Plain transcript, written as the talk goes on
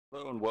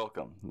Hello and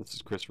welcome. This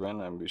is Chris Wren. I'm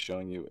going to be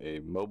showing you a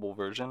mobile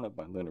version of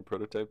my Lunar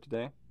prototype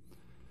today.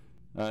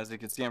 As you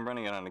can see, I'm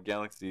running it on a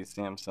Galaxy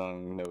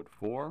Samsung Note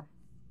 4,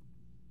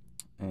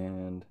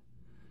 and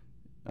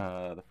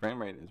the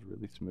frame rate is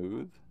really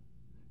smooth.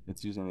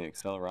 It's using the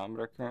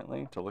accelerometer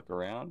currently to look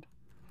around,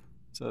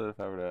 so that if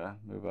I were to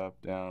move up,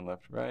 down,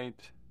 left, right,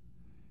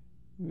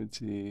 you would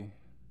see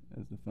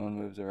as the phone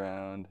moves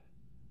around,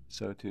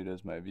 so too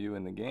does my view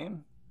in the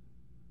game.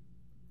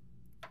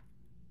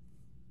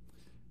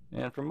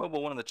 And for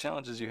mobile, one of the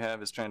challenges you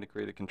have is trying to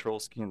create a control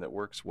scheme that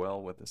works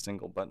well with a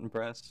single button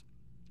press.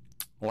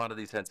 A lot of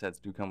these headsets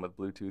do come with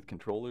Bluetooth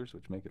controllers,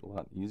 which make it a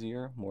lot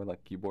easier, more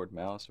like keyboard,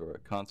 mouse, or a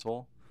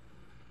console.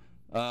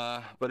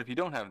 But if you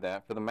don't have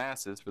that, for the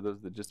masses, for those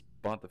that just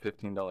bought the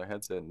 $15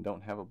 headset and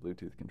don't have a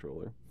Bluetooth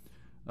controller,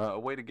 a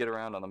way to get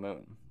around on the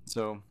moon.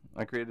 So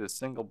I created a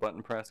single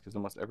button press because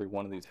almost every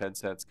one of these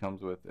headsets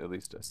comes with at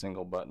least a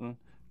single button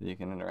that you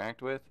can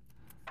interact with.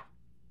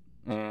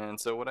 And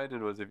so what I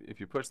did was,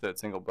 if you push that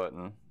single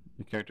button,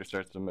 your character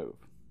starts to move.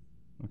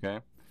 Okay?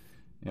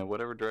 And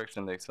whatever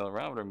direction the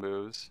accelerometer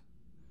moves,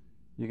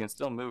 you can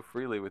still move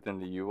freely within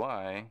the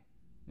UI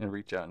and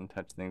reach out and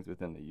touch things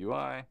within the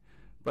UI.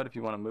 But if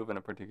you want to move in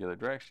a particular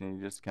direction,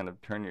 you just kind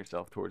of turn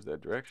yourself towards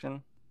that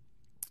direction,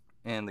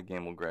 and the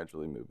game will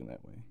gradually move in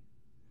that way.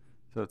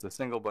 So it's a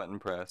single button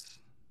press,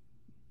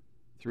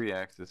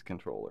 3-axis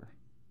controller.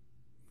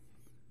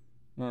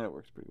 And it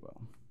works pretty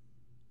well.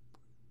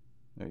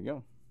 There you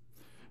go.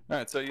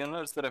 Alright, so you'll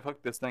notice that I've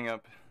hooked this thing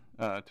up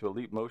to a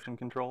Leap Motion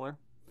controller,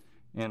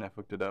 and I've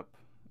hooked it up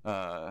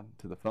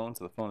to the phone,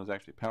 so the phone is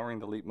actually powering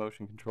the Leap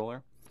Motion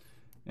controller.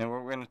 And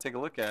what we're going to take a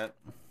look at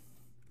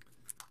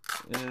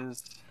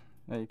is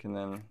how you can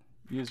then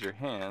use your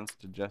hands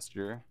to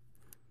gesture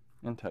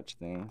and touch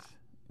things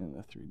in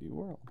the 3D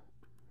world.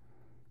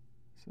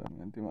 So I'm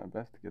going to do my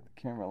best to get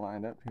the camera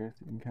lined up here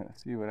so you can kind of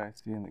see what I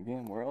see in the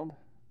game world.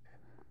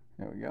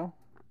 There we go.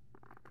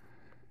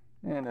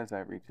 And as I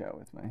reach out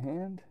with my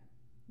hand,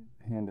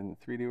 the hand in the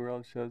 3D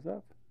world shows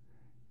up,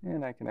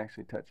 and I can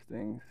actually touch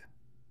things,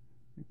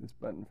 like this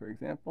button for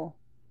example,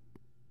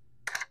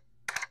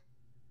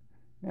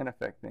 and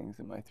affect things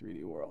in my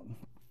 3D world.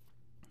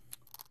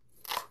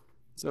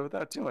 So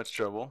without too much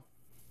trouble,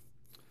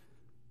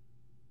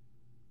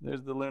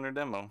 there's the Lunar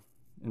demo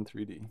in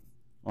 3D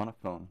on a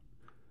phone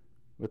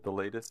with the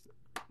latest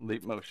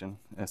Leap Motion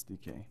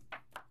SDK.